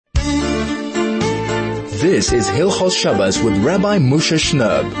This is Hilchos Shabbos with Rabbi Moshe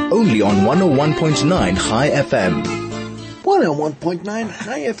Shnerb, only on 101.9 Chai FM. 101.9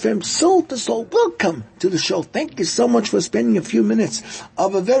 High FM, soul to soul. Welcome to the show. Thank you so much for spending a few minutes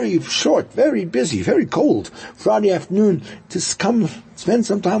of a very short, very busy, very cold Friday afternoon to come spend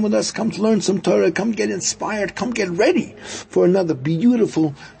some time with us, come to learn some Torah, come get inspired, come get ready for another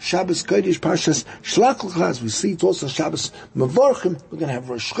beautiful Shabbos Kodesh Parshas Shelach. As we see, it's also Shabbos Mevorchim. We're going to have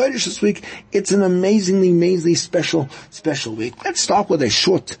Rosh Chodesh this week. It's an amazingly special week. Let's start with a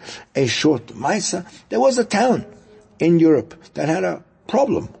short Maisa. There was a town in Europe that had a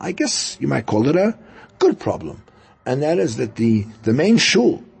problem. I guess you might call it a good problem. And that is that the main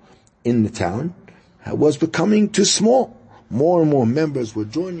shul in the town was becoming too small. More and more members were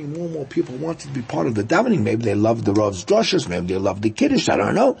joining, more and more people wanted to be part of the davening. Maybe they loved the Rav's drushes, maybe they loved the Kiddush, I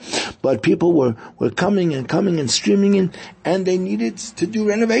don't know. But people were coming and streaming in, and they needed to do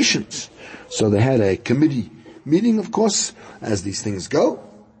renovations. So they had a committee meeting, of course, as these things go.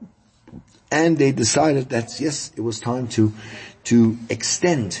 And they decided that, yes, it was time to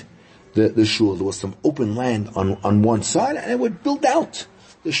extend the shul. There was some open land on one side, and it would build out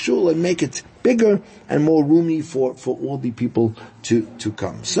the shul and make it bigger and more roomy for all the people to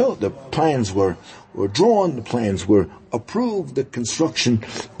come. So the plans were drawn, the plans were approved, the construction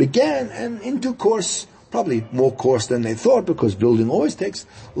began, and in due course, probably more course than they thought, because building always takes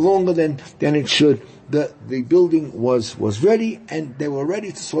longer than it should. The building was ready, and they were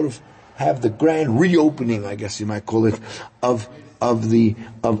ready to sort of have the grand reopening, I guess you might call it, of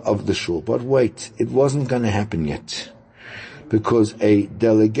the shul. But wait, it wasn't going to happen yet, because a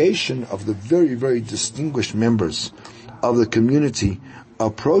delegation of the very distinguished members of the community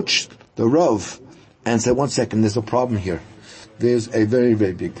approached the Rav and said, "One second, there's a problem here. There's a very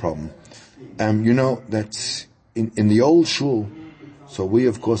big problem. You know that in the old shul." So we,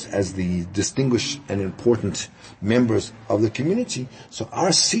 of course, as the distinguished and important members of the community, so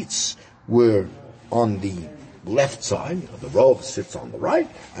our seats were on the left side. The Rav sits on the right,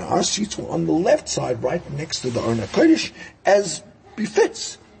 and our seats were on the left side, right next to the Arna Kodesh, as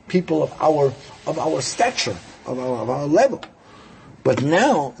befits people of our stature, of our level. But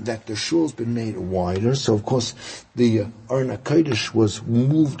now that the shul's been made wider, so of course the Arna Kodesh was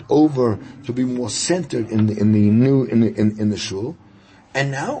moved over to be more centered in the shul.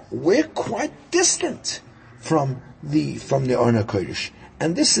 And now we're quite distant from the Arna Kodesh.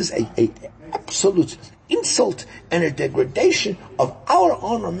 And this is a absolute insult and a degradation of our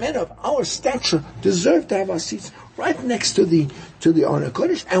honor. Men of our stature deserve to have our seats right next to the Arna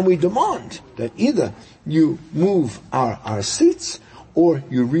Kodesh. And we demand that either you move our seats or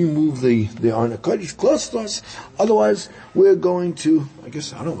you remove the Arna Kodesh close to us. Otherwise, we're going to, we're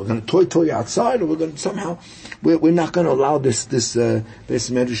going to toy outside, or we're going to somehow, we're not going to allow this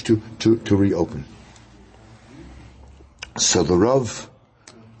medrash to reopen. So the Rav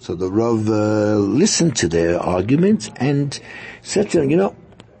listened to their argument and said to them,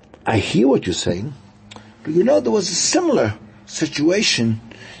 I hear what you're saying, but there was a similar situation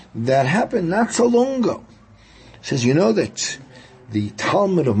that happened not so long ago. He says, that the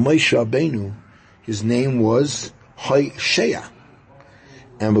Talmud of Moshe Rabbeinu, his name was Hoshea.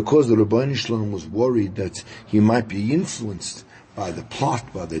 And because the Rabbi Shalom was worried that he might be influenced by the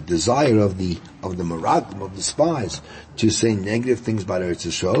plot, by the desire of the Meraglim, of the spies, to say negative things about Eretz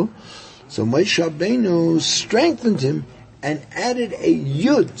Yisrael, so Moshe Rabbeinu strengthened him and added a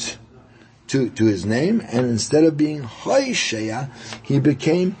Yud to his name, and instead of being Hoshea, he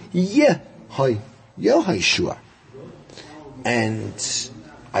became Yehoshua. And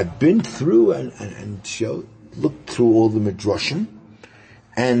I've been through and looked through all the midrashim,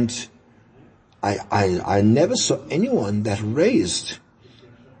 and I never saw anyone that raised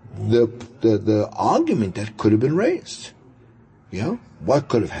the argument that could have been raised. What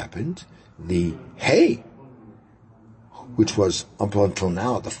could have happened? The Hey, which was up until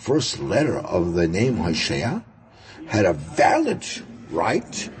now the first letter of the name Hoshea, had a valid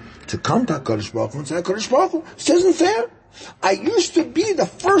right to come to HaKadosh Baruch Hu and say, HaKadosh Baruch Hu, this isn't fair. I used to be the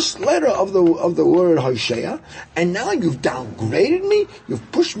first letter of the word Hoshea, and now you've downgraded me.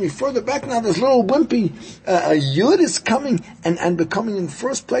 You've pushed me further back. Now this little wimpy Yud is coming and becoming in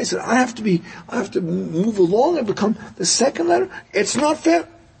first place, and I have to move along and become the second letter. It's not fair.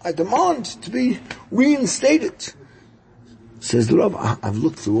 I demand to be reinstated. Says the Rabbi, I've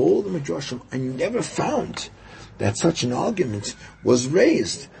looked through all the midrashim and never found that such an argument was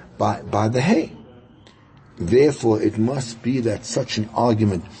raised by the Hay. Therefore, it must be that such an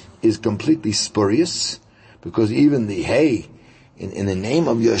argument is completely spurious, because even the Hay, in the name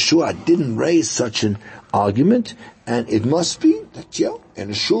of Yeshua, didn't raise such an argument, and it must be that, in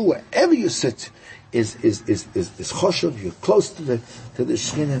a shul, wherever you sit is choshev. You're close to the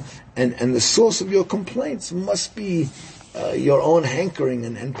Shekhinah, and the source of your complaints must be your own hankering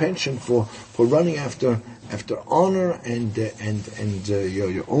and penchant for running after honor and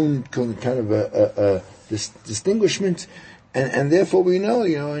your own kind of distinguishment, and therefore we know,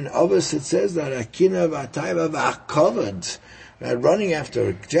 in Avos it says that akina v'atayva v'akavod, running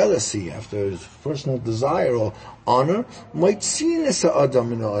after jealousy, after personal desire or honor, might see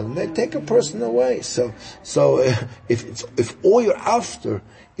adam in adam. They take a person away. So if all you're after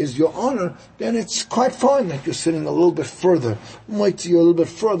is your honor, then it's quite fine that you're sitting a little bit further, might you're a little bit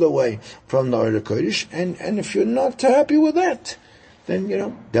further away from the Order Kodesh, and if you're not happy with that, then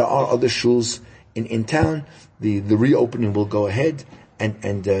there are other shuls in town. The reopening will go ahead,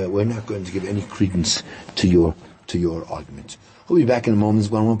 and we're not going to give any credence to your argument. We'll be back in a moment.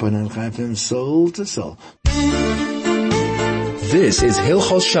 101.9 FM, soul to soul. This is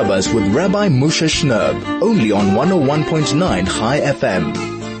Hilchos Shabbos with Rabbi Moshe Shnerb, only on 101.9 Chai FM.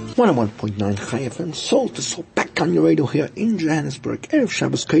 101.9 Chai FM, soul to soul, back on your radio here in Johannesburg. Erev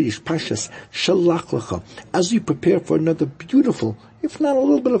Shabbos Kodesh, Parshas Shelach Lecha, as we prepare for another beautiful, if not a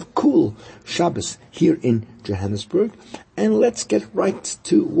little bit of cool Shabbos here in Johannesburg. And let's get right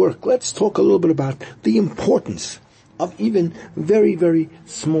to work. Let's talk a little bit about the importance of even very, very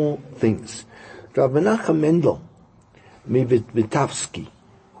small things. Rav Menachem Mendel Vitavsky,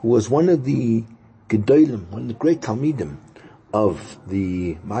 who was one of the Gedolim, one of the great Talmidim of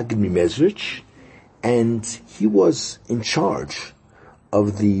the Maggid Mezrich, and he was in charge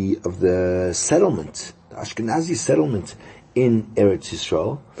of the settlement, the Ashkenazi settlement in Eretz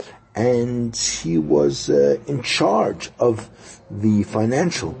Yisrael, and he was in charge of the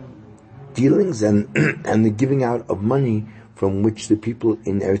financial dealings and the giving out of money from which the people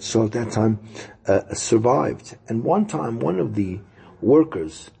in Eretz Yisrael at that time survived. And one time, one of the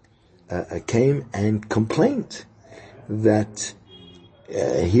workers came and complained that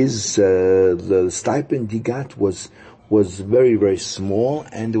the stipend he got was very, very small,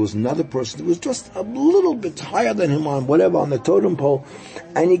 and there was another person who was just a little bit higher than him on the totem pole,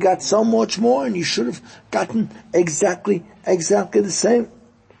 and he got so much more, and he should have gotten exactly the same.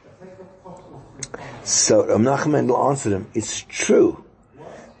 So Rav Menachem Mendel answered him, it's true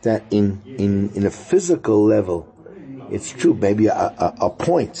that in a physical level, it's true, maybe a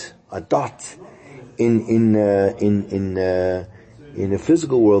point, a dot in a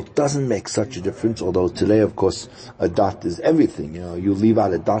physical world doesn't make such a difference, although today, of course, a dot is everything. You leave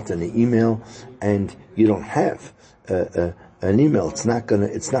out a dot in an email and you don't have an email. It's not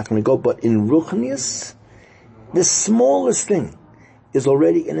gonna go. But in Ruchnius, the smallest thing is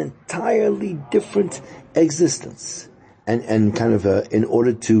already an entirely different existence. And kind of, in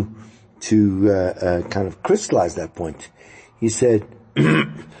order to kind of crystallize that point, he said, do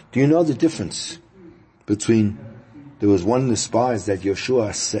you know the difference between, there was one of the spies that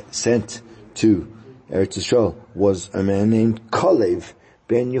Yeshua sent to Eretz Yisrael was a man named Kalev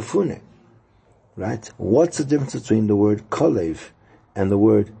ben Yefune. Right? What's the difference between the word Kalev and the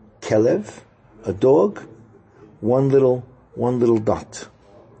word Kelev? A dog? One little dot.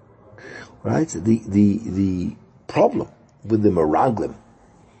 Right? The problem with the Meraglim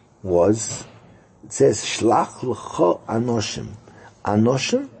was, it says, Shlach l'cha anoshim.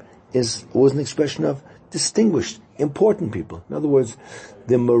 Anoshim was an expression of distinguished, important people. In other words,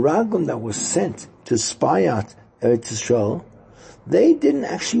 the Meraglim that was sent to spy out Eretz Yisrael, they didn't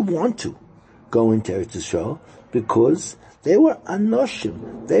actually want to go into Eretz Yisrael because they were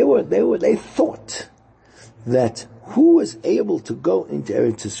anoshim. They thought that who was able to go into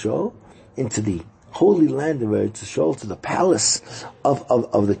Eretz Yisrael, into the holy land of Eretz Yisrael, to the palace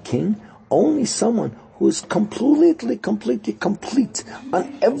of the king, only someone who is completely complete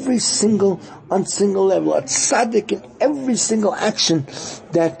on every single level, a tzaddik in every single action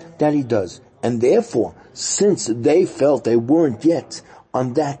that he does. And therefore, since they felt they weren't yet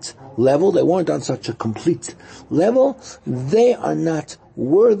on that level, they weren't on such a complete level, they are not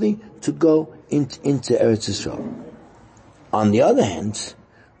worthy to go into Eretz Yisrael. On the other hand,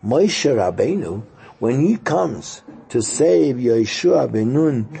 Moshe Rabbeinu, when he comes to save Yeshua ben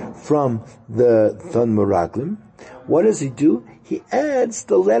Nun from the Meraglim, what does he do? He adds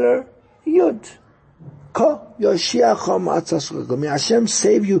the letter Yud. Ka Yoshiacha Matzah. May Hashem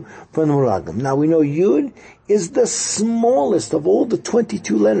save you from the Meraglim. Now we know Yud is the smallest of all the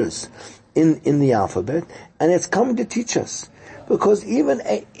 22 letters in the alphabet, and it's coming to teach us. Because even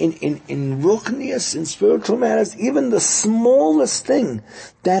in Ruchnius, in spiritual matters, even the smallest thing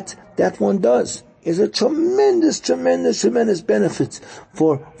that one does is a tremendous benefit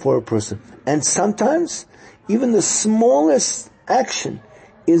for a person. And sometimes, even the smallest action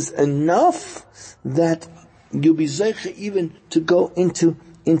is enough that you'll be zeicha even to go into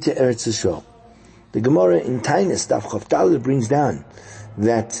Eretz Yisrael. The Gemara in Tainis Daf Chaf Daled brings down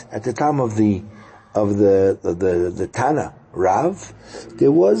that at the time of the Tana Rav,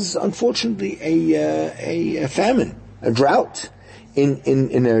 there was unfortunately a famine, a drought in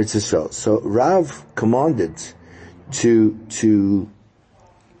Eretz Yisrael. So Rav commanded to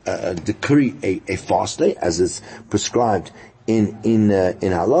decree a fast day as is prescribed in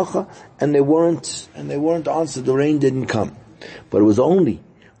halacha, and they weren't answered. The rain didn't come, but it was only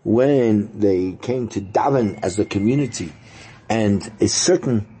when they came to daven as a community, and a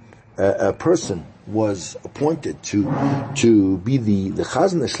certain person was appointed to be the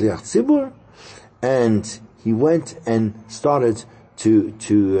chazan, the shliach tzibur, and he went and started to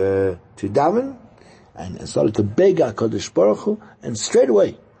daven and started to beg HaKadosh Baruch Hu, and straight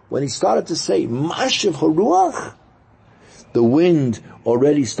away when he started to say mashiv haruach, the wind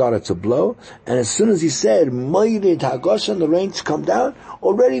already started to blow, and as soon as he said Moirid Hagoshan, the rain to come down,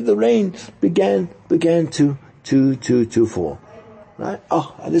 already the rain began to fall. Right?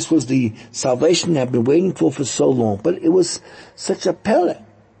 Oh, and this was the salvation I've been waiting for so long. But it was such a pele.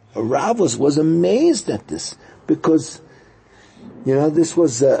 Rav was amazed at this, because this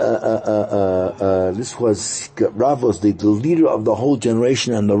was Rav was the leader of the whole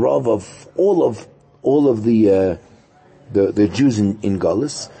generation and the Rav of all of the Jews in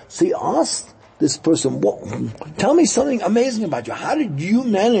Galus. So he asked this person, tell me something amazing about you. How did you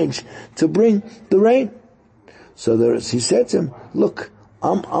manage to bring the rain? So he said to him, look,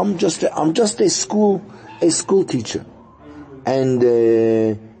 I'm just a school teacher, and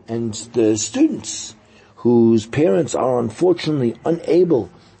the students whose parents are unfortunately unable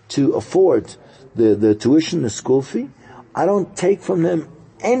to afford the tuition, the school fee, I don't take from them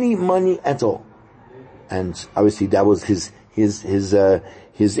any money at all. And obviously that was his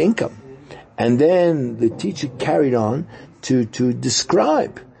income. And then the teacher carried on to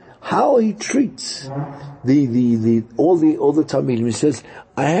describe how he treats all the Talmidim. He says,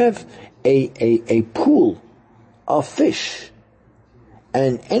 I have a pool of fish,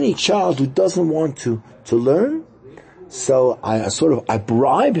 and any child who doesn't want to learn, so I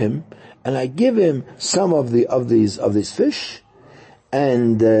bribe him, and I give him some of these fish,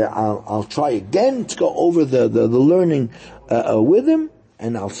 and I'll try again to go over the learning with him,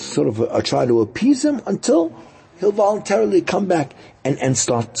 and I'll try to appease him until he'll voluntarily come back and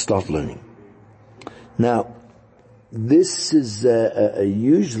start learning. Now, this is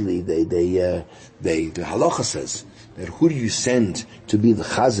usually the halacha says that who do you send to be the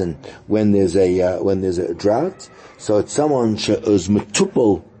chazan when there's a drought? So it's someone who's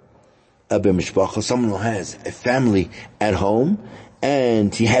metupel b'mishpacha, someone who has a family at home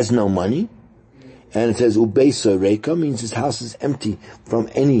and he has no money, and it says ubeisa reika, means his house is empty from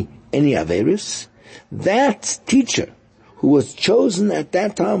any averis. That teacher who was chosen at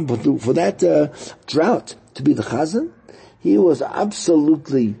that time for that drought to be the chazan, he was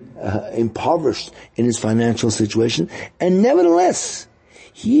absolutely impoverished in his financial situation, and nevertheless,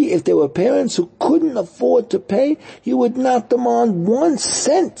 if there were parents who couldn't afford to pay, he would not demand 1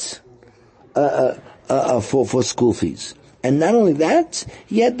 cent for school fees. And not only that,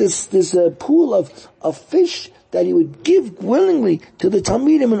 he had this pool of fish that he would give willingly to the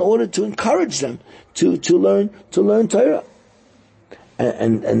Talmidim in order to encourage them to learn Torah.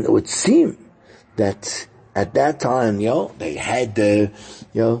 And it would seem that at that time, they had there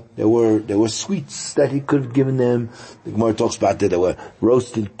were sweets that he could have given them. The Gemara talks about that there were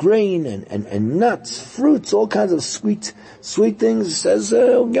roasted grain and nuts, fruits, all kinds of sweet things. Says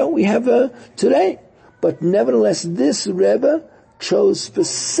we have today. But nevertheless, this Rebbe chose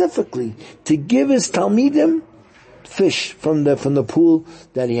specifically to give his Talmidim fish from the pool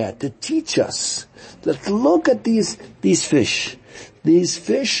that he had, to teach us that look at these fish. These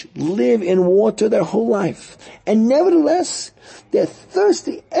fish live in water their whole life, and nevertheless, they're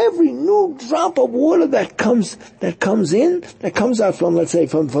thirsty. Every new drop of water that comes out from, let's say,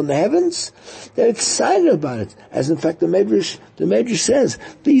 from the heavens, they're excited about it. As in fact, the Medrash says,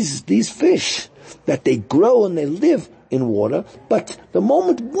 these fish, that they grow and they live in water, but the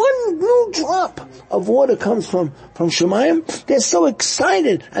moment one new drop of water comes from Shemayim, they're so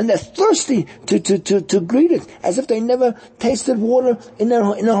excited and they're thirsty to greet it, as if they never tasted water in their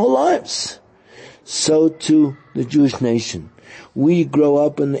whole lives. So too the Jewish nation. We grow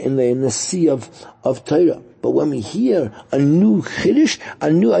up in the sea of Torah. But when we hear a new chiddush, a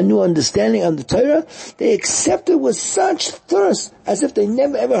new understanding of the Torah, they accept it with such thirst as if they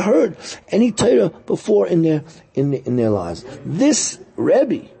never ever heard any Torah before in their lives. This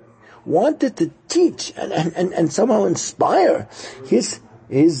Rebbe wanted to teach and somehow inspire his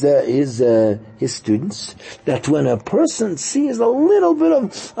his students, that when a person sees a little bit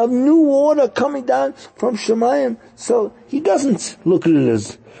of new water coming down from Shemayim, so he doesn't look at it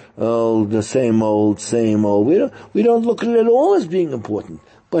as, oh, the same old. We don't look at it at all as being important.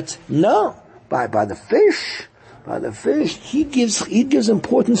 But no, by the fish, he gives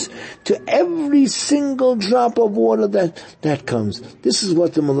importance to every single drop of water that comes. This is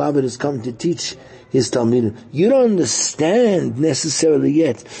what the Malabed has come to teach his Talmidim. You don't understand necessarily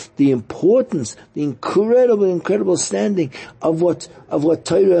yet the importance, the incredible standing of what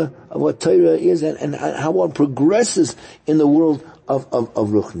Torah is, and how one progresses in the world of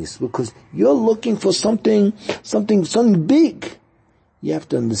Ruchnis, because you're looking for something big. You have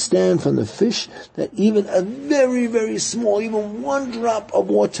to understand from the fish that even a very, very small, even one drop of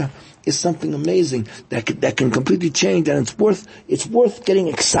water is something amazing that can completely change, and it's worth getting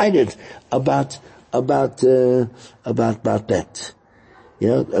excited about that. You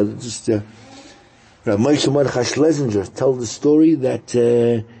know, Rabbi Moshe Mordechai Schlesinger told the story that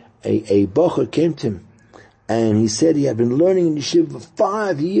a bocher came to him, and he said he had been learning in yeshiva for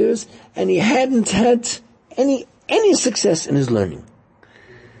 5 years, and he hadn't had any success in his learning.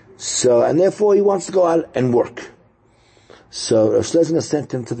 So, and therefore he wants to go out and work. So Rav Schlesinger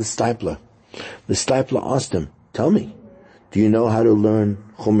sent him to the Stipler. The Stipler asked him, tell me, do you know how to learn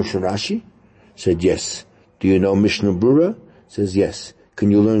Chumash and Rashi? Said, yes. Do you know Mishnah Brura? Says, yes. Can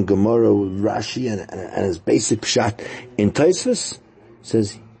you learn Gemara with Rashi and his basic pshat in Tosfos?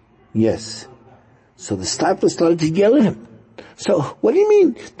 Says, yes. So the Stipler started to yell at him. So, what do you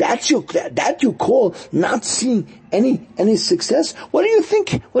mean? That you call not seeing any success? What do you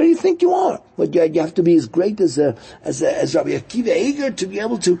think you are? What, you have to be as great as Rabbi Akiva Eger to be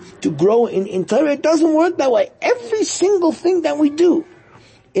able to grow in Torah? It doesn't work that way. Every single thing that we do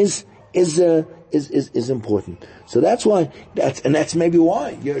is important. So that's why, that's maybe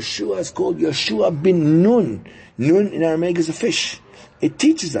why Yeshua is called Yeshua bin Nun. Nun in Aramaic is a fish. It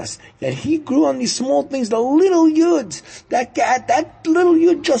teaches us that he grew on these small things, the little yuds. That little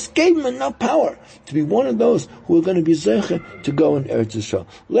yud just gave him enough power to be one of those who are going to be zeicher to go in Eretz Yisrael.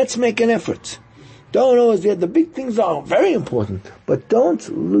 Let's make an effort. Don't always, the big things are very important, but don't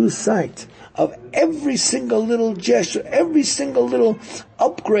lose sight of every single little gesture, every single little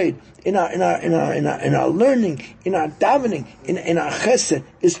upgrade in our learning, in our davening, in our chesed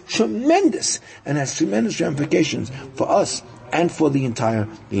is tremendous and has tremendous ramifications for us and for the entire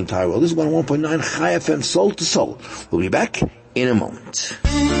world. This is 101.9 Chai FM, soul to soul. We'll be back in a moment.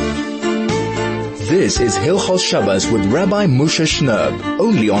 This is Hilchos Shabbos with Rabbi Moshe Shnerb,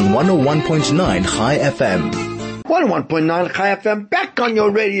 only on 101.9 Chai FM. 101.9 Chai FM, back on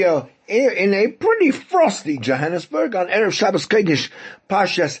your radio in a pretty frosty Johannesburg on Erev Shabbos Kodesh,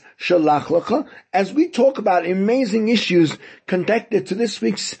 Parshas Shelach, as we talk about amazing issues connected to this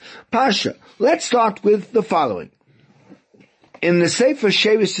week's Parsha. Let's start with the following. In the Sefer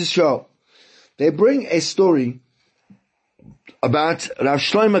Shevis Yisrael, they bring a story about Rav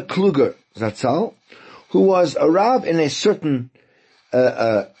Shlomo Kluger Zatzal, who was a Rav in a certain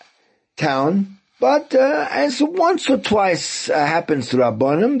town, but as once or twice happens to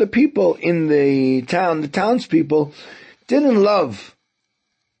Rabbanim, the people in the town, the townspeople, didn't love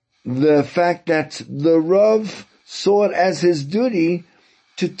the fact that the Rav saw it as his duty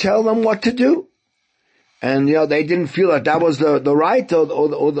to tell them what to do. And, they didn't feel that was the right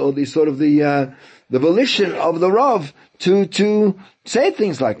or the sort of the volition of the Rav to say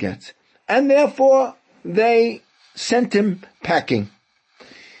things like that. And therefore, they sent him packing.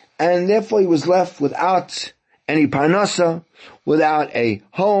 And therefore, he was left without any parnasa, without a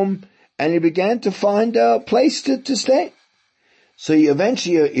home, and he began to find a place to stay. So he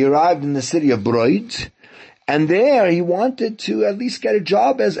eventually arrived in the city of Broid, and there he wanted to at least get a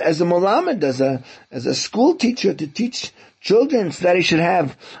job as a melamed, as a school teacher, to teach children so that he should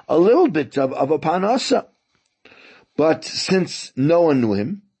have a little bit of a parnasa. But since no one knew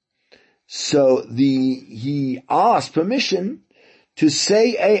him, so he asked permission to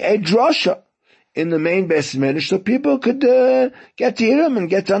say a drasha in the main Beis Medrash so people could get to hear him and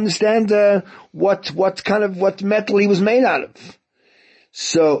get to understand what metal he was made out of.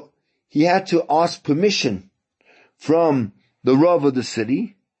 So he had to ask permission from the Rav of the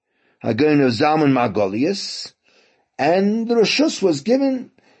city, Hagoyin of Zalman Margolius, and the Rishus was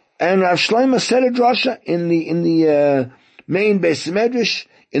given, and Rav Shlomo said a drasha in the main Beis Medrash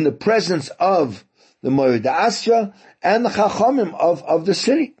in the presence of the Moed Asra and the Chachamim of the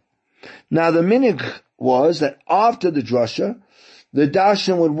city. Now the minig was that after the drasha, the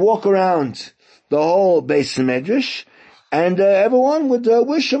darshan would walk around the whole Beis Medrash, and everyone would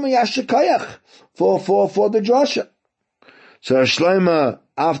wish him a yashikayach for the drasha. So Shlomo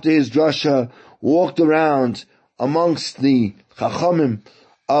after his drasha, walked around amongst the chachamim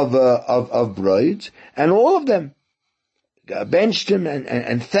of Bride, and all of them benched him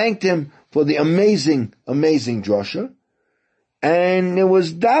and thanked him for the amazing drasha. And it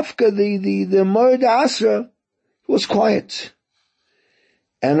was Dafka, the Mord Asra, was quiet.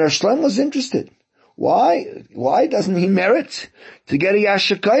 And Shlomo was interested. Why doesn't he merit to get a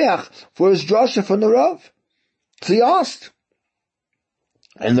Yashakayach for his drasha from the Rav? So he asked.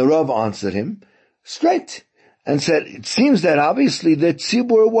 And the Rav answered him straight and said, it seems that obviously the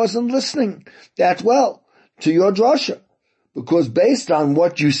Tzibur wasn't listening that well to your drasha, because based on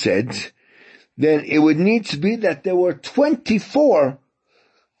what you said, then it would need to be that there were 24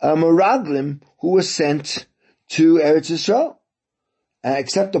 Meraglim who were sent to Eretz Yisrael.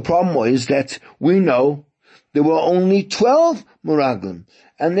 Except the problem was that we know there were only 12 Meraglim,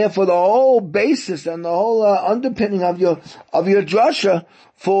 and therefore the whole basis and the whole underpinning of your drasha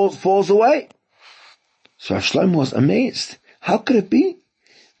falls away. So Shlomo was amazed. How could it be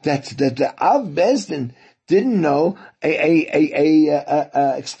that the Av Bezdin didn't know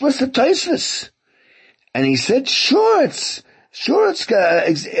a explicit Tosfos? And he said, sure, it's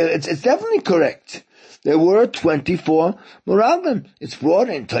definitely correct. There were 24 Meraglim. It's brought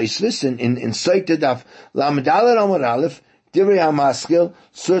in Tosfos in Seited of Lamed Aleph Amud Aleph, Divrei HaMaskil,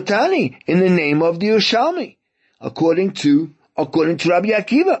 Surtani, in the name of the Yerushalmi, according to Rabbi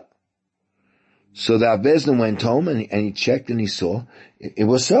Akiva. So the Avezin went home and he checked and he saw it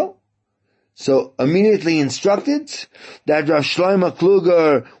was so. So immediately instructed that Rav Shlomo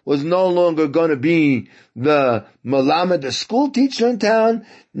Kluger was no longer going to be the Melamed, the school teacher in town.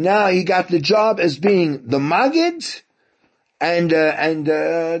 Now he got the job as being the Magid and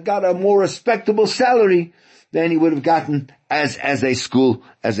got a more respectable salary than he would have gotten as a school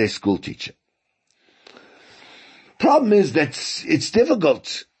teacher. Problem is that it's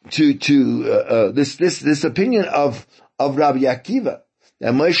difficult to this opinion of Rabbi Akiva,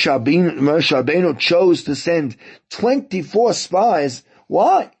 that Moshe Rabbeinu chose to send 24 spies.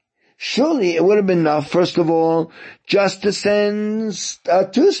 Why? Surely it would have been enough, first of all, just to send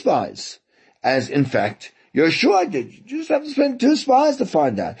 2 spies, as in fact Yeshua did. You just have to send 2 spies to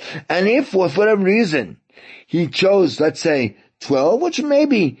find out. And if for whatever reason he chose, let's say, 12, which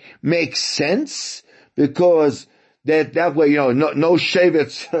maybe makes sense, because that way, no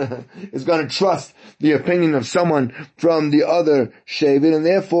Shevetz is going to trust the opinion of someone from the other Shevet, and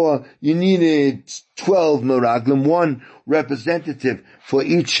therefore you needed 12 Meraglim, 1 representative for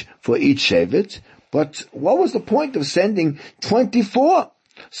each Shevet. But what was the point of sending 24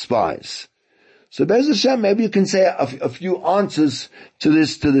 spies? So Be'ez Hashem, maybe you can say a few answers to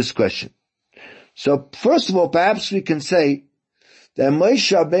this question. So first of all, perhaps we can say that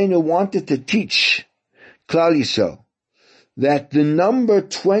Moshe Rabbeinu wanted to teach Klal Yisrael that the number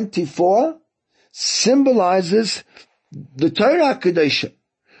 24 symbolizes the Torah Kedosha.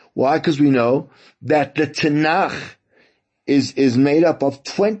 Why? Because we know that the Tanakh is made up of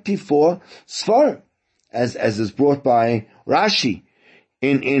 24 Sfarim, as is brought by Rashi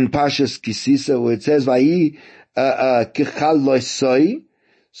in Parshas Kisisa, where it says Vayi Kechal Loisoi.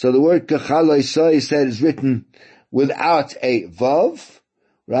 So the word Kechal Loisoi said is written without a vav,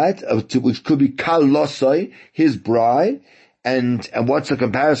 right? Which could be Kal Losoi, his bride. And what's the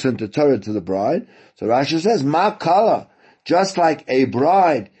comparison to Torah to the bride? So Rashi says, Ma Kala, just like a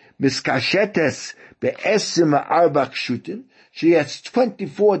bride, Miskashetes be'esim arba kshutin, she has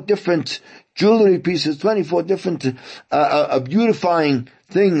 24 different jewelry pieces, 24 different beautifying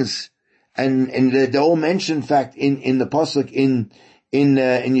things, and they're all mentioned, in fact, in the pasuk in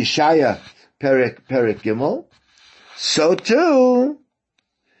Yeshaya Perek Gimel. So too,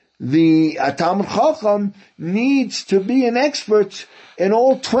 the Talmid Chacham needs to be an expert in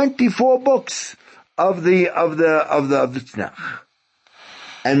all 24 books of the Tanakh.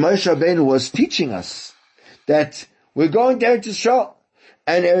 And Moshe Rabbeinu was teaching us that we're going to Eretz Yisrael,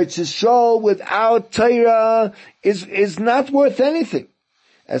 and Eretz Yisrael without Torah is not worth anything.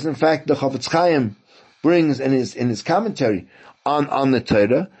 As in fact the Chafetz Chaim brings in his commentary on the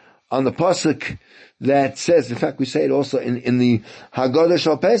Torah, on the pasuk that says, in fact we say it also in the Haggadah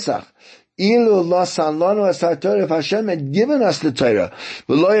Shal Pesach, Ilu lasan lanu asar Torah, if Hashem had given us the Torah,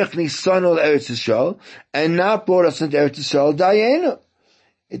 v'lo yachnisanu Eretz Yisrael, and not brought us into Eretz Yisrael, dayenu.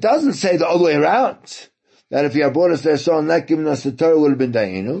 It doesn't say the other way around, that if he had brought us there, so and not given us the Torah, would have been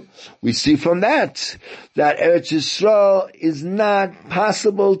dayenu. We see from that Eretz Yisrael is not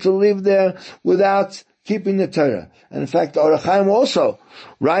possible to live there without keeping the Torah. And in fact, the Orach Chaim also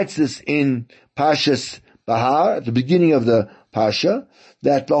writes this in Parshas Bahar, at the beginning of the Parsha,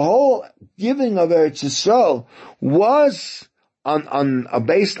 that the whole giving of Eretz Yisrael was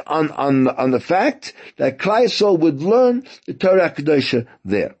based on the fact that Klal Yisrael would learn the Torah Kedosha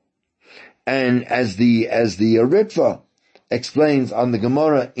there. And as the Ritva explains on the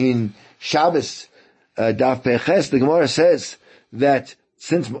Gemara in Shabbos, Daf Peches, the Gemara says that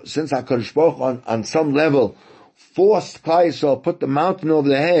since HaKadosh Baruch Hu on some level forced Klal Yisrael, put the mountain over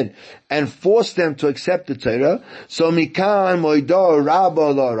their head and forced them to accept the Torah, so mikan moidor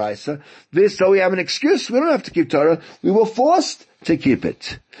rabba lo raisa, this, so we have an excuse, we don't have to keep Torah, we were forced to keep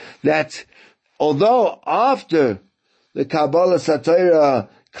it. That although after the Kabbalah Satorah,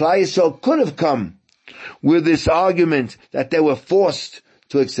 Klal Yisrael could have come with this argument that they were forced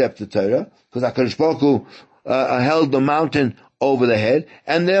to accept the Torah, because HaKadosh Baruch Hu held the mountain over the head,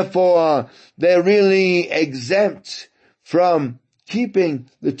 and therefore they're really exempt from keeping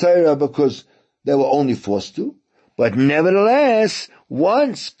the Torah because they were only forced to. But nevertheless,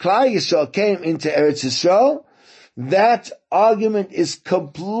 once Klal Yisrael came into Eretz Yisrael, that argument is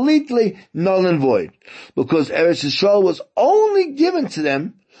completely null and void, because Eretz Yisrael was only given to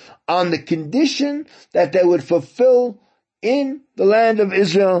them on the condition that they would fulfill in the land of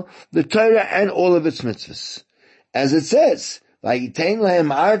Israel the Torah and all of its mitzvahs. As it says, Hashem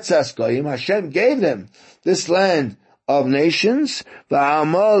gave them this land of nations,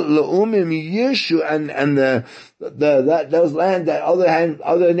 and those land that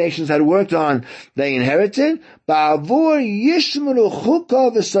other nations had worked on, they inherited. That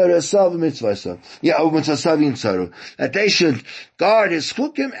they should guard his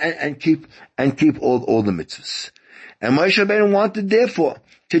chukim and keep all the mitzvahs. And Moshe Rabbeinu wanted, therefore,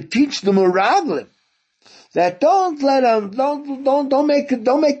 to teach the Meraglim that don't make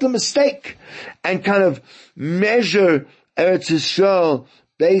the mistake and kind of measure Eretz Yisrael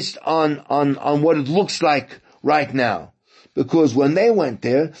based on what it looks like right now. Because when they went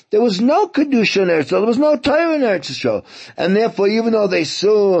there was no Kedusha in Eretz Yisrael, there was no Torah in Eretz Yisrael. And therefore, even though they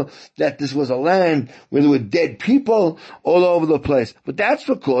saw that this was a land where there were dead people all over the place, but that's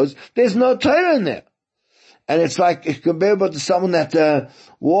because there's no Torah in there. And it's like, it's comparable to someone that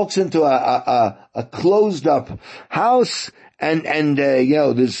walks into a closed up house and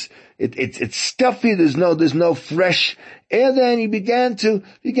it's stuffy, there's no fresh air there, and he began to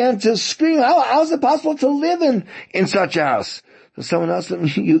scream, how's it possible to live in such a house? So someone else said,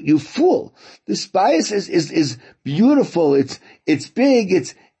 you fool. This Spies is beautiful, it's big,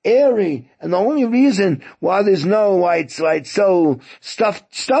 it's airy, and the only reason why it's so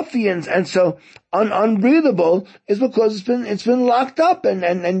stuffy and so unbreathable is because it's been locked up and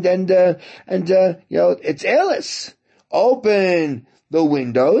it's airless. Open the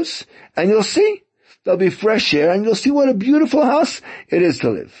windows and you'll see there'll be fresh air, and you'll see what a beautiful house it is to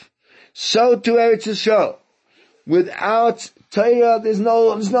live. So to Eretz Yisrael, without Torah there's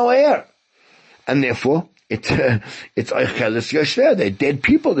no air, and therefore it's oicheles yoshver. They're dead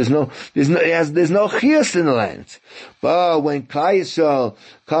people. There's no chiyus in the land. But when Klal Yisrael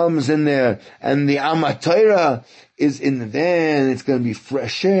comes in there and the Amat Torah is in there, then it's going to be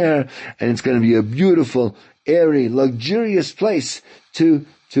fresh air, and it's going to be a beautiful, airy, luxurious place to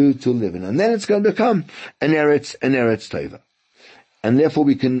live in. And then it's going to become an Eretz Tova. And therefore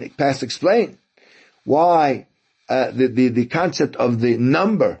we can past explain why the concept of the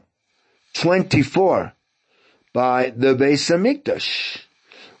number 24 by the Beis Hamikdash.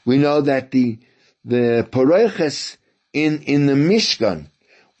 We know that the Paroches in the Mishkan,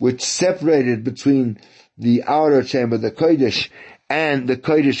 which separated between the outer chamber, the Kodesh, and the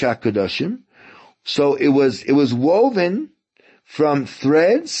Kodesh HaKadoshim, so it was woven from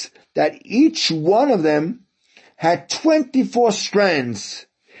threads that each one of them had 24 strands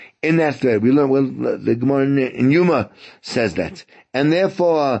in that thread. We learn, the Gemara in Yuma says that. And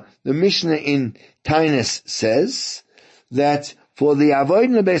therefore, the Mishnah in Tainus says that for the Avodah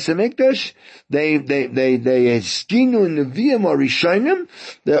in the Beis Hamikdash, they eskinu Nevi'im or Rishonim.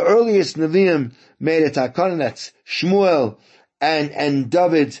 The earliest Nevi'im made a takana, that's Shmuel and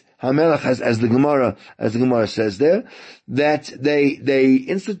David HaMelech, as the Gemara says there, that they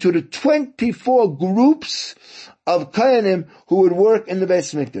instituted 24 groups of Kohanim who would work in the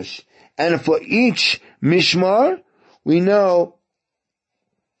Beis Hamikdash. And for each Mishmar, we know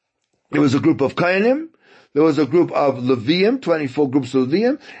there was a group of Kohanim, there was a group of Leviim, 24 groups of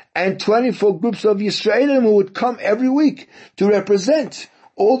Leviim, and 24 groups of Yisraelim who would come every week to represent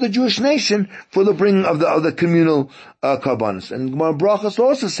all the Jewish nation for the bringing of the communal karbanos. And Gemara Brachos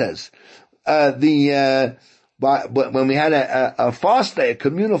also says when we had a fast day, a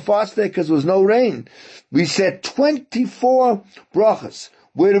communal fast day, because there was no rain, we said 24 brachas.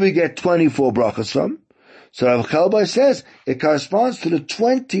 Where do we get 24 brachas from? So Rav Chelbai says it corresponds to the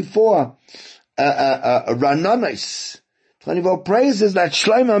 24 rananos 24 praises that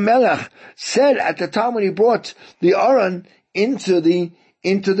Shlomo Melech said at the time when he brought the Aron into the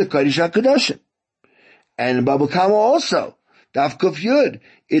Kodesh HaKadoshim. And in Baba Kama also, Daf Kuf Yud,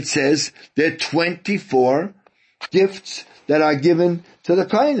 it says there are 24 gifts that are given to the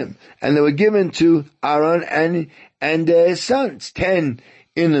Kohanim, and they were given to Aaron and his sons. 10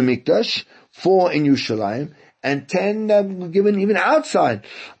 in the Mikdash, 4 in Yerushalayim, and 10 were given even outside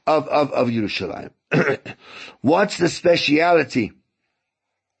of Yerushalayim. What's the speciality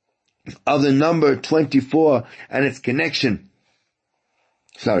of the number 24 and its connection?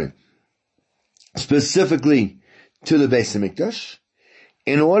 Specifically to the Beis HaMikdash,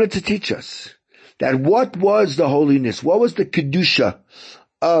 in order to teach us that what was the holiness, what was the Kedusha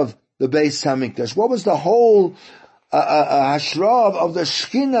of the Beis HaMikdash, what was the whole hashra of the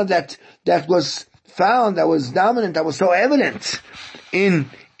Shekhinah that was found, that was dominant, that was so evident in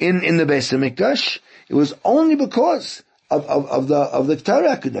the Beis HaMikdash. It was only because of the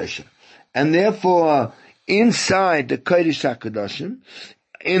Torah HaKadoshim. And therefore, inside the Kodesh HaKadoshim,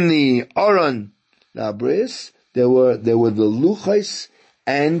 in the Aron Nabris, there were the Luchos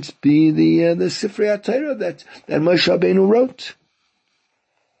and the Sifrei HaTorah that Moshe Rabbeinu wrote.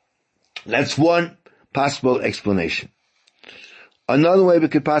 That's one possible explanation. Another way we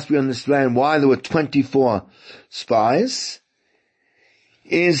could possibly understand why there were 24 spies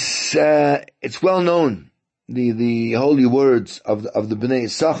is, it's well known, the holy words of the Bnei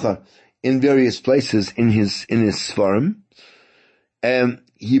Yisachar in various places in his Sfarim.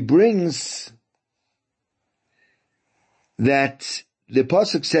 He brings that the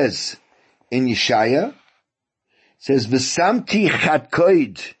pasuk says in Yeshaya, says V'samti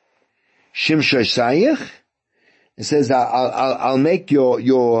chatkoid shimshosayich. It says I'll make your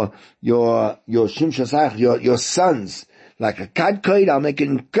shimshosayich, your sons like a kadkoid. I'll make it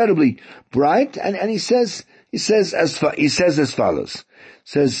incredibly bright. And he says as follows.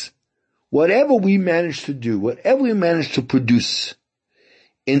 Says whatever we manage to do, whatever we manage to produce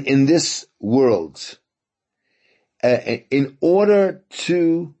in this world, in order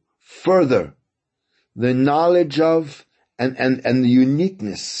to further the knowledge of and the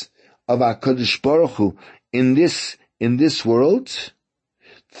uniqueness of our Kadosh Baruch Hu in this world,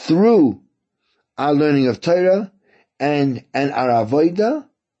 through our learning of Torah and our avodah.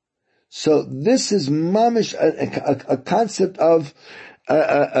 So this is mamish a concept of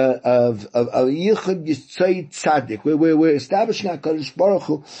yichud yitzay tzaddik, where we're establishing our Kadosh Baruch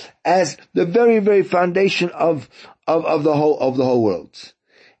Hu as the very, very foundation of the whole world.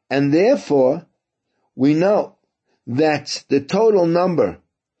 And therefore, we know that the total number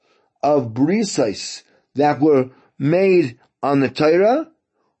of brisais that were made on the Torah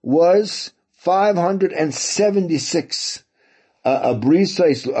was 576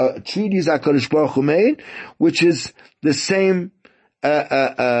 brisais, treaties HaKadosh Baruch Hu made, which is the same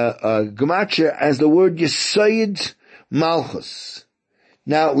gematria as the word Yesod Malchus.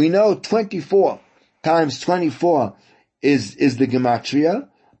 Now we know 24 times 24 is the gematria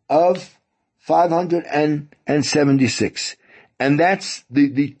of 576, and that's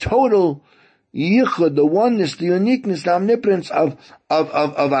the total yichud, the oneness, the uniqueness, the omnipotence of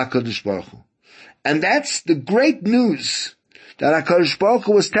HaKadosh Baruch Hu. And that's the great news that HaKadosh Baruch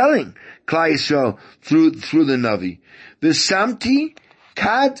Hu was telling Klal Yisrael through the Navi. V'samti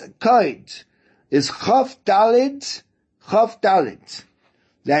kad kaid is chaf dalid,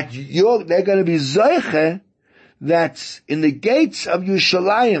 that they're going to be zoiche, that in the gates of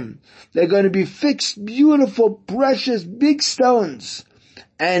Yerushalayim they're going to be fixed beautiful, precious, big stones,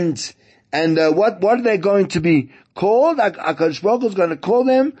 and what are they going to be called? HaKadosh Baruch Hu is going to call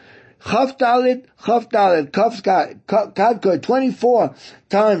them Chaf Dalid, Kad 24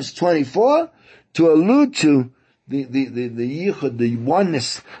 times 24, to allude to the yichud, the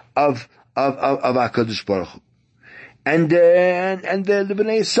oneness of HaKadosh Baruch Hu. And the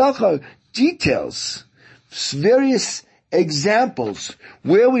Bnei Yisachar details various examples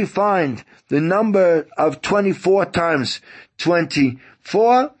where we find the number of 24 times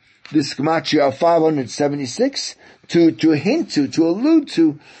 24, this gematria of 576, to allude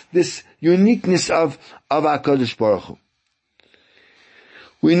to this uniqueness of HaKadosh Baruch Hu.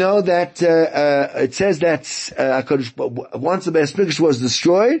 We know that it says that once the Beis Mikdash was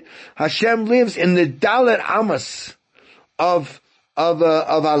destroyed, Hashem lives in the Dalet Amos of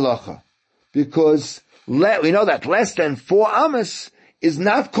halacha, because we know that less than 4 Amos is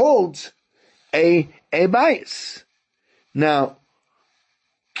not called a bias. Now,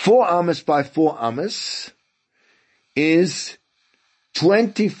 4 Amos by 4 Amos is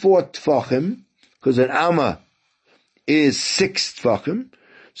 24 tfachim, because an Amma is 6 tfachim.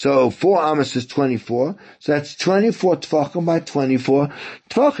 So 4 amos is 24. So that's 24 tefachim by 24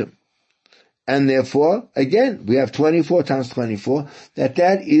 tefachim. And therefore, again, we have 24 times 24.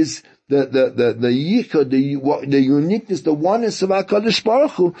 That is the yichud, the uniqueness, the oneness of HaKadosh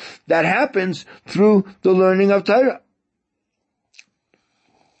Baruch Hu that happens through the learning of Torah.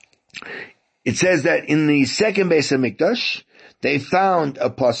 It says that in the second Beis HaMikdash, they found a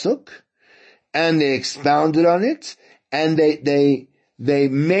pasuk, and they expounded on it, and they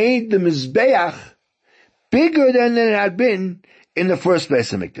made the Mizbeach bigger than it had been in the first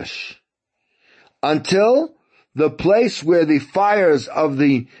Beis HaMikdash. Until the place where the fires of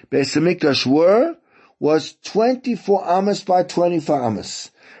the Beis HaMikdash was 24 amos by 24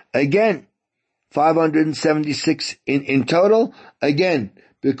 amos. Again, 576 in total. Again,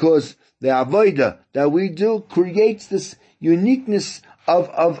 because the avodah that we do creates this uniqueness of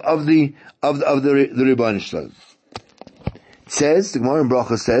the Rebbeinu Shalom. It says, the Gemara in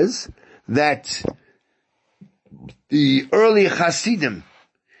Bracha says, that the early Hasidim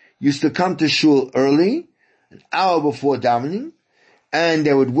used to come to shul early, an hour before davening, and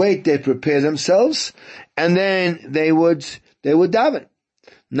they would wait, they'd prepare themselves, and then they would daven.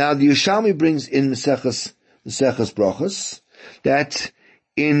 Now the Yerushalmi brings in Maseches Brachos that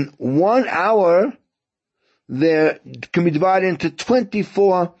in 1 hour there can be divided into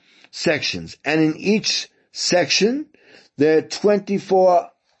 24 sections, and in each section there are 24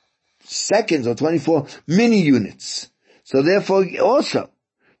 seconds or 24 mini units. So therefore also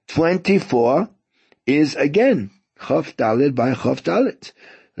 24 is again Chof Dalet by Chof Dalet,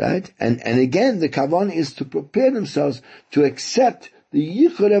 right? And again the kavanah is to prepare themselves to accept the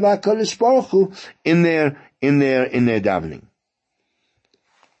yichud of HaKadosh Baruch Hu in their davening.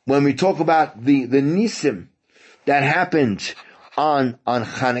 When we talk about the nisim that happened on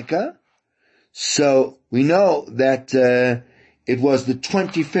Hanukkah, so we know that it was the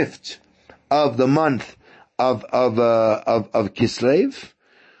 25th of the month of Kislev,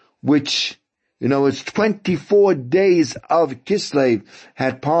 which, it's 24 days of Kislev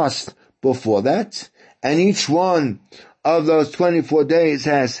had passed before that, and each one of those 24 days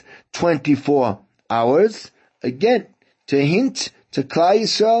has 24 hours. Again, to hint to Klal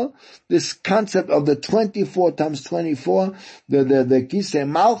Yisrael, this concept of the 24 times 24, the Kisei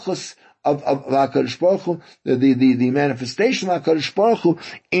Malchus of HaKadosh Baruch Hu, the manifestation of HaKadosh Baruch Hu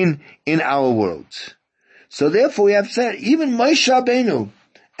in our world. So therefore we have said, even Moshe Rabbeinu,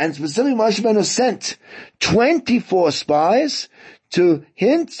 and specifically Moshe Rabbeinu sent 24 spies to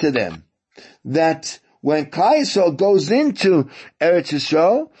hint to them that when Klal Yisrael goes into Eretz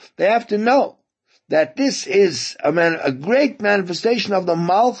Yisrael, they have to know that this is a great manifestation of the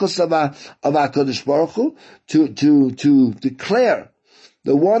Malchus of HaKadosh Baruch Hu to declare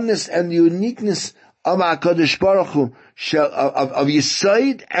the oneness and the uniqueness of HaKadosh Baruch Hu, of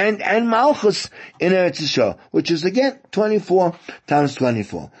Yesod and Malchus in Eretz Yisrael, which is again 24 times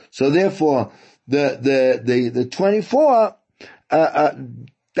 24. So therefore, the 24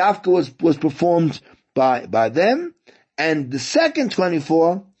 Dafka was performed by them, and the second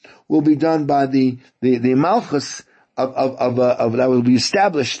 24 will be done by the Malchus of that will be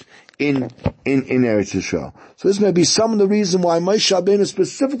established in Eretz Yisrael. So this may be some of the reason why Moshe Rabbeinu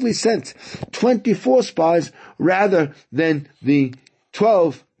specifically sent 24 spies rather than the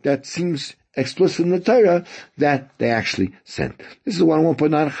 12 that seems explicit in the Torah that they actually sent. This is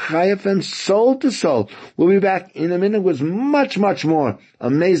 101.9 Chai FM, soul to soul. We'll be back in a minute with much, much more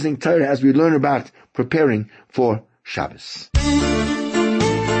amazing Torah as we learn about preparing for Shabbos.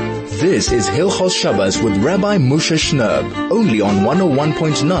 This is Hilchos Shabbos with Rabbi Moshe Shnerb, only on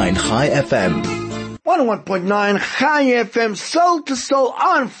 101.9 Chai FM. 101.9 Chai FM, soul to soul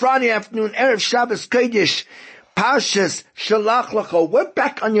on Friday afternoon, Erev Shabbos Kodesh, Parshas, Shelach Lecha. We're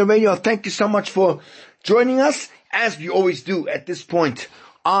back on your radio. Thank you so much for joining us, as we always do at this point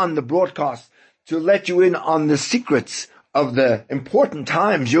on the broadcast, to let you in on the secrets of the important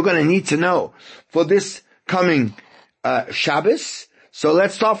times you're going to need to know for this coming Shabbos. So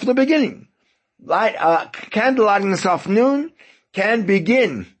let's start from the beginning. Candle lighting this afternoon can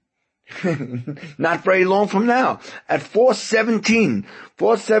begin not very long from now at 4:17.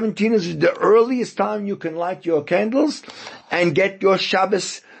 4:17 is the earliest time you can light your candles and get your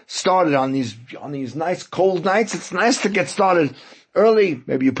Shabbos started on these nice cold nights. It's nice to get started early.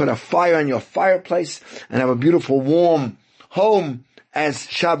 Maybe you put a fire in your fireplace and have a beautiful warm home as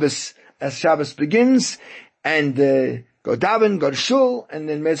Shabbos begins, and go daven, go to shul, and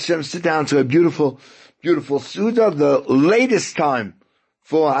then Mitzvah sit down to a beautiful, beautiful Suda. The latest time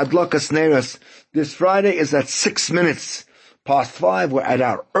for Adlakas Neiros this Friday is at 6 minutes past 5. We're at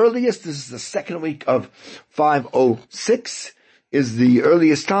our earliest. This is the second week of 5:06. is the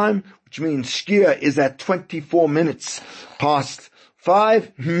earliest time, which means Shkia is at 24 minutes past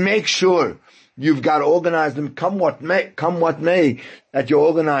 5. Make sure you've got organized them, come what may, that you're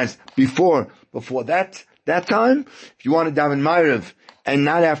organized before that time. If you want to daven Ma'ariv and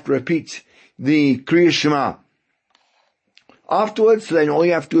not have to repeat the Kriya Shema afterwards, so then all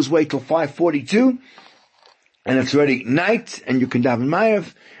you have to do is wait till 5:42, and it's already night, and you can daven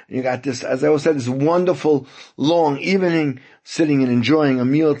Ma'ariv. And you got this, as I always said, this wonderful long evening, sitting and enjoying a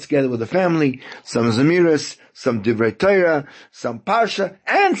meal together with the family, some Zemiras, some Divrei Torah, some Parsha,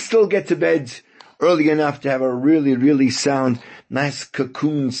 and still get to bed early enough to have a really, really sound, nice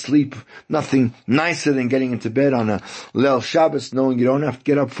cocoon sleep. Nothing nicer than getting into bed on a Leil Shabbos, knowing you don't have to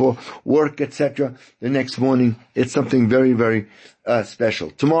get up for work, etc. the next morning. It's something very, very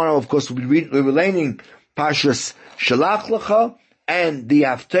special. Tomorrow, of course, we'll be learning Parshas Shelach Lecha, and the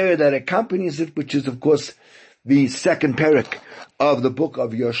Haftarah that accompanies it, which is, of course, the second parak of the book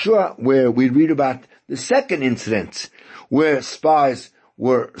of Yoshua, where we read about the second incident where spies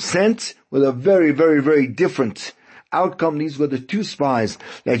were sent with a very, very, very different outcome. These were the two spies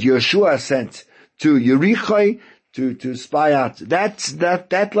that Yoshua sent to Yericho to spy out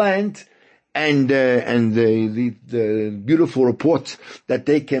that land, and the beautiful report that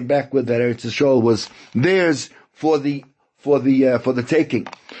they came back with, that Eretz Yisrael was theirs for the taking.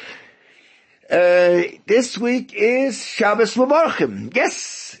 This week is Shabbos Levarchim.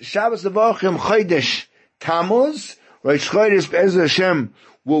 Yes, Shabbos Levarchim Chodesh Tammuz. Rosh Chodesh Be'ezer Hashem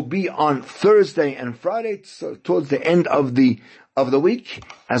will be on Thursday and Friday, so towards the end of the week,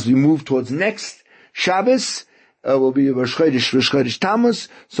 as we move towards next Shabbos, will be Rosh Chodesh Tammuz.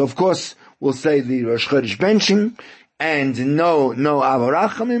 So of course, we'll say the Rosh Chodesh benching, and no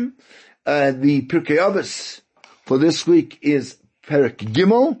Avarachamim. The Pirkei Avos for this week is Perek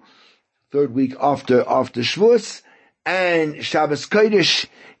Gimel, third week after Shavuos, and Shabbos Kodesh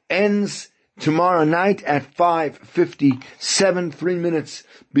ends tomorrow night at 5:57, 3 minutes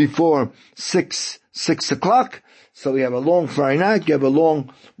before 6 o'clock. So we have a long Friday night, you have a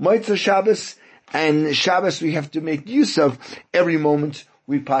long Motzei Shabbos, and Shabbos we have to make use of every moment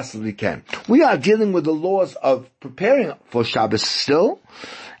we possibly can. We are dealing with the laws of preparing for Shabbos still,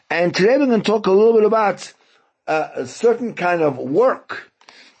 and today we're going to talk a little bit about a certain kind of work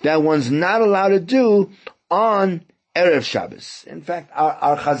that one's not allowed to do on Erev Shabbos. In fact,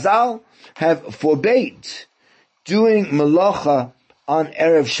 our Chazal have forbade doing melacha on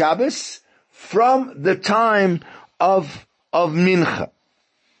Erev Shabbos from the time of Mincha.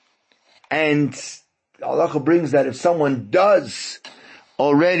 And Allah brings that if someone does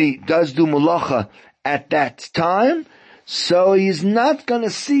do melacha at that time, so he's not going to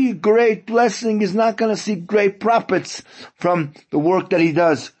see great blessing, he's not going to see great profits from the work that he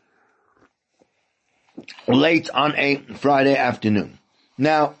does late on a Friday afternoon.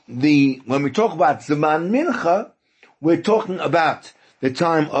 Now, when we talk about Zaman Mincha, we're talking about the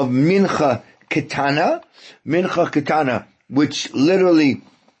time of Mincha Ketana, which literally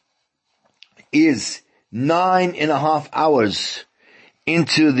is 9.5 hours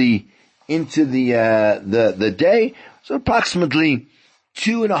into the day. So approximately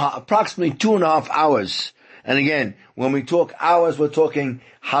 2.5 hours. And again, when we talk hours, we're talking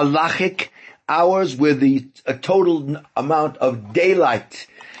halachic hours, where a total amount of daylight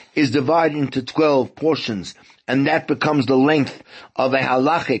is divided into 12 portions, and that becomes the length of a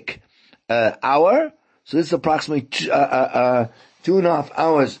halachic hour. So this is approximately 2.5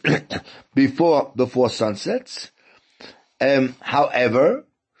 hours before sunsets. However,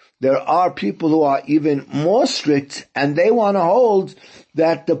 there are people who are even more strict, and they want to hold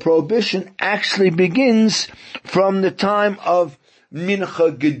that the prohibition actually begins from the time of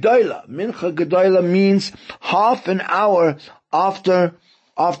Mincha Gedola. Mincha Gedola means half an hour after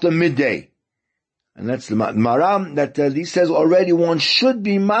midday. And that's the Maram that he says already one should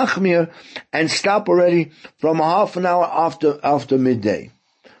be machmir and stop already from half an hour after midday.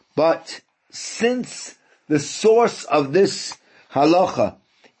 But since the source of this halacha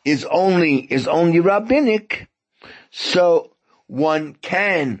is only rabbinic, so one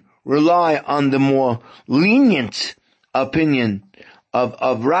can rely on the more lenient opinion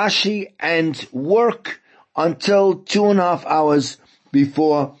of Rashi and work until 2.5 hours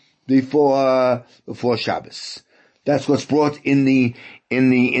before Shabbos. That's what's brought in the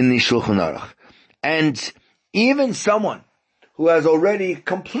Shulchan Aruch. And even someone who has already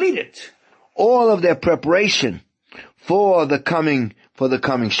completed all of their preparation for the coming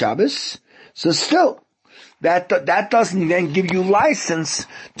Shabbos, so still that doesn't then give you license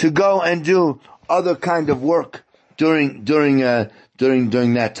to go and do other kind of work during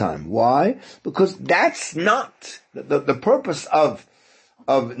during that time. Why? Because that's not the purpose of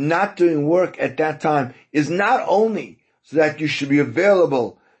not doing work at that time is not only so that you should be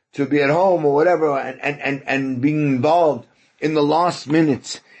available to be at home or whatever and being involved in the last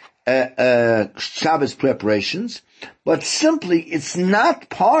minute Shabbos preparations, but simply it's not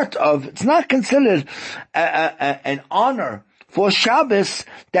considered an honor for Shabbos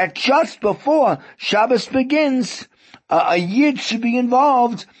that just before Shabbos begins, a Yid should be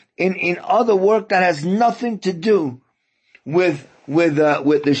involved in other work that has nothing to do with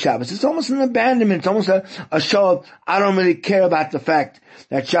the Shabbos. It's almost an abandonment. It's almost a show of, I don't really care about the fact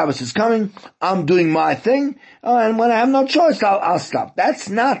that Shabbos is coming. I'm doing my thing. And when I have no choice, I'll stop. That's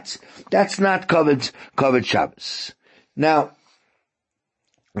not covered Shabbos. Now,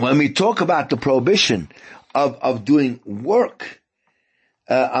 when we talk about the prohibition of doing work,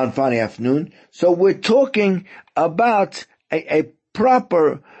 on Friday afternoon, so we're talking about a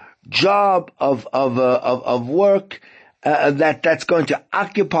proper job of work, that's going to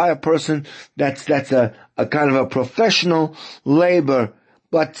occupy a person, that's a kind of a professional labor,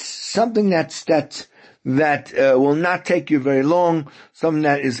 but something that will not take you very long, something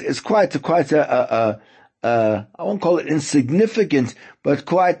that is quite I won't call it insignificant, but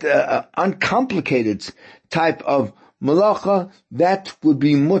quite uncomplicated type of malacha, that would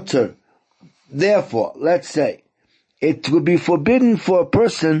be mutter. Therefore, let's say, it would be forbidden for a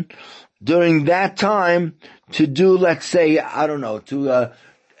person during that time to do, let's say, I don't know, to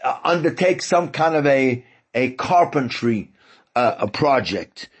undertake some kind of a carpentry a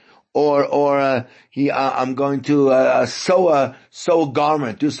project, or I'm going to sew a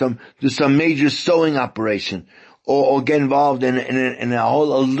garment, do some major sewing operation, or get involved in a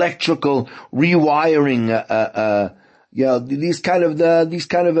whole electrical rewiring, these kind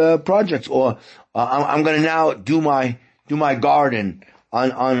of projects, or I'm going to now do my garden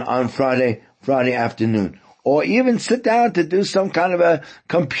on Friday afternoon, or even sit down to do some kind of a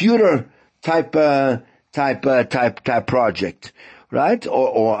computer type project, right?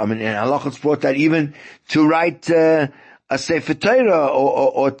 Or I mean, in halachos brought that even to write a sefer Torah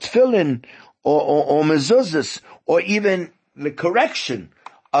or tefillin or mezuzahs, or even the correction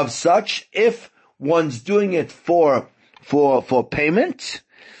of such, if one's doing it for payment,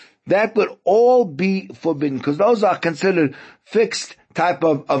 that would all be forbidden, because those are considered fixed type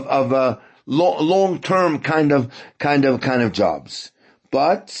of long-term kind of jobs.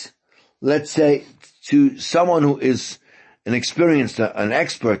 But let's say to someone who is an experienced, an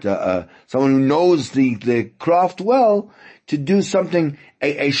expert, someone who knows the craft well, to do something,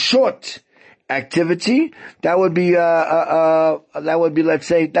 a short activity, that would be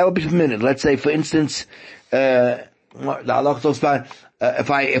permitted. Let's say, for instance, the halakha talks about,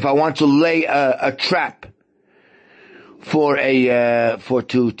 if I want to lay a trap to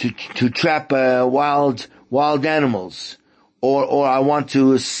trap wild animals, or I want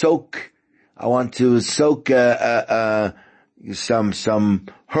to soak some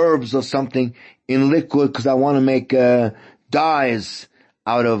herbs or something in liquid, because I want to make dyes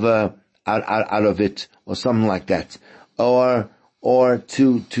out of it, or something like that, or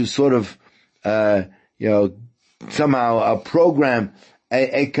to sort of somehow program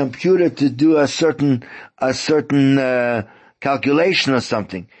a computer to do a certain calculation or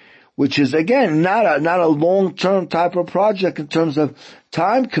something, which is again not a long-term type of project in terms of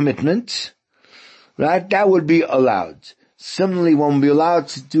time commitment, right? That would be allowed. Similarly, one would be allowed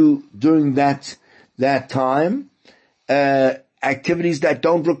to do during that time activities that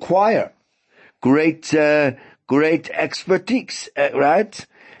don't require great expertise, right?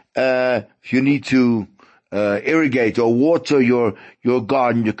 If you need to irrigate or water your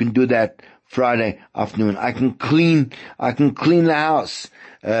garden, you can do that Friday afternoon. I can clean the house.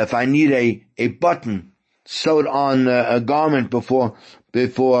 If I need a button sewed on a garment before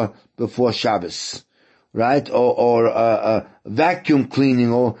Shabbos, right? Or vacuum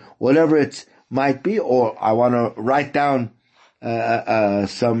cleaning, or whatever it might be, or I want to write down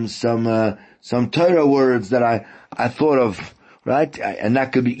some Torah words that I thought of, right? And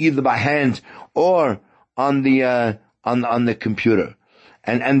that could be either by hand or on the computer.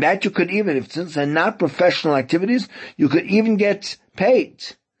 And that you could even, since they're not professional activities, you could even get paid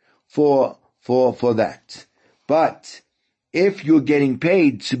for that. But if you're getting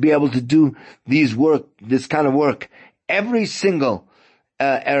paid to be able to do this kind of work every single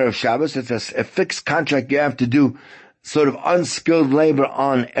Erev Shabbos, it's a fixed contract you have to do, sort of unskilled labor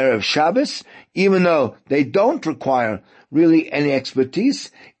on Erev Shabbos, even though they don't require really any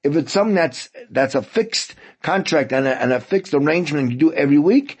expertise. If it's something that's a fixed contract and a fixed arrangement you do every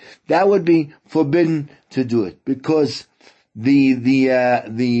week, that would be forbidden to do it, because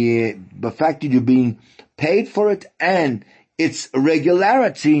the fact that you're being paid for it and its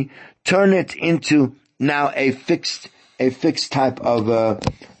regularity, turn it into now a fixed type of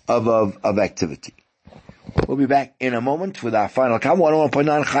activity. We'll be back in a moment with our final comment.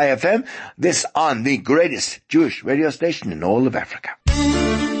 101.9 Chai FM. This on the greatest Jewish radio station in all of Africa.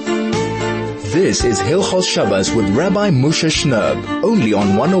 This is Hilchos Shabbos with Rabbi Moshe Shnerb, only on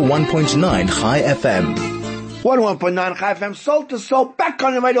 101.9 Chai FM. 101.9 Chai FM, soul to soul, back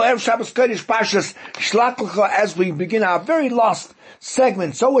on the radio, Erev Shabbos Kodesh Parshas Shelach, as we begin our very last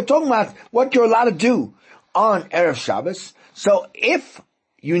segment. So we're talking about what you're allowed to do on Erev Shabbos. So if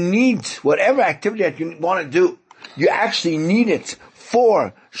you need whatever activity that you want to do, you actually need it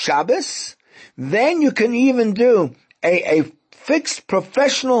for Shabbos, then you can even do a fixed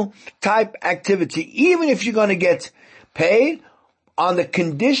professional type activity, even if you're going to get paid, on the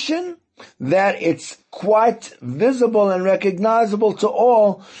condition that it's quite visible and recognizable to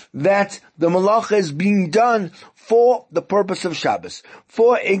all that the malacha is being done for the purpose of Shabbos.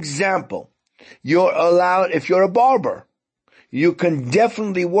 For example, you're allowed, if you're a barber, you can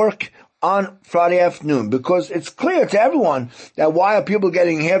definitely work on Friday afternoon, because it's clear to everyone that why are people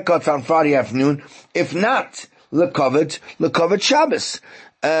getting haircuts on Friday afternoon, if not L'Kovet Shabbos?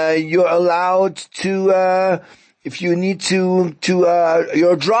 You're allowed to, if you need to,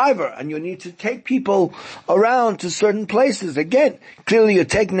 you're a driver and you need to take people around to certain places. Again, clearly you're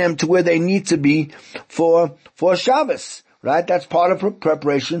taking them to where they need to be for Shabbos, right? That's part of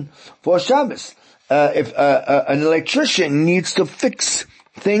preparation for Shabbos. If an electrician needs to fix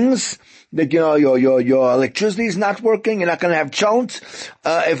things that, your electricity is not working, you're not going to have cholent.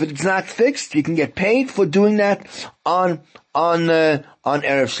 If it's not fixed, you can get paid for doing that on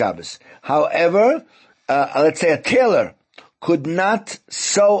Erev Shabbos. However, let's say a tailor could not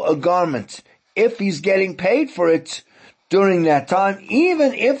sew a garment if he's getting paid for it during that time,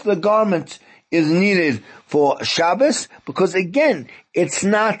 even if the garment is needed for Shabbos, because again, it's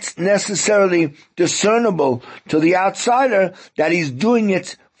not necessarily discernible to the outsider that he's doing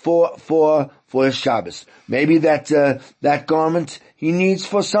it for his Shabbos. Maybe that garment he needs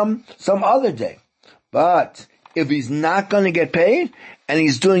for some other day. But if he's not going to get paid and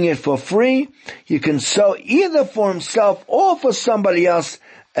he's doing it for free, he can sew either for himself or for somebody else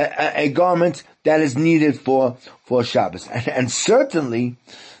a garment that is needed for Shabbos. And certainly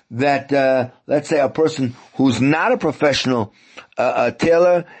that, let's say a person who's not a professional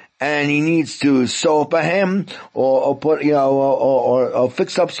tailor and he needs to sew up a hem or put, or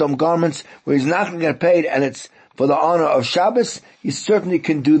fix up some garments where he's not going to get paid and it's for the honor of Shabbos, he certainly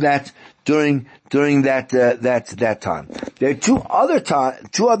can do that during that time. There are two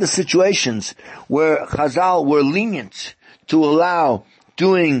other situations where Chazal were lenient to allow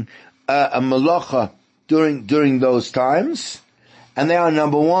doing a malacha during those times. And they are,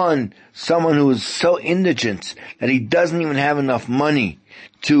 number one, someone who is so indigent that he doesn't even have enough money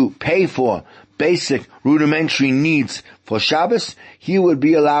to pay for basic rudimentary needs for Shabbos. He would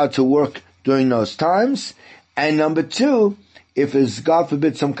be allowed to work during those times. And number two, if there's, God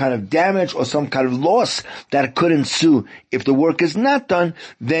forbid, some kind of damage or some kind of loss that could ensue if the work is not done,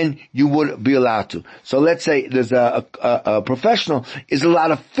 then you would be allowed to. So let's say there's a professional is allowed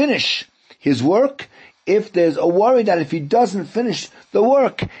to finish his work. If there's a worry that if he doesn't finish the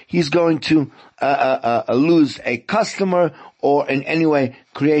work, he's going to lose a customer or in any way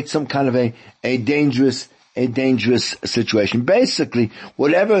create some kind of a dangerous situation. Basically,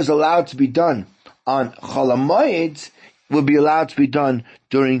 whatever is allowed to be done on Chol HaMoed will be allowed to be done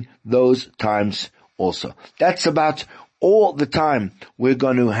during those times also. That's about all the time we're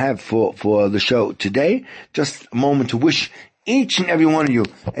going to have for the show today. Just a moment to wish each and every one of you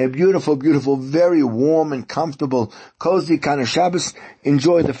a beautiful, beautiful, very warm and comfortable, cozy kind of Shabbos.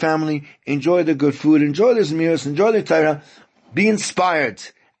 Enjoy the family, enjoy the good food, enjoy the Zmiros, enjoy the Torah. Be inspired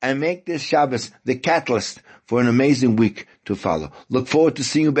and make this Shabbos the catalyst for an amazing week to follow. Look forward to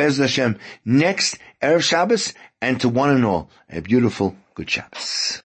seeing you, Be'ez Hashem, next Erev Shabbos, and to one and all, a beautiful, good Shabbos.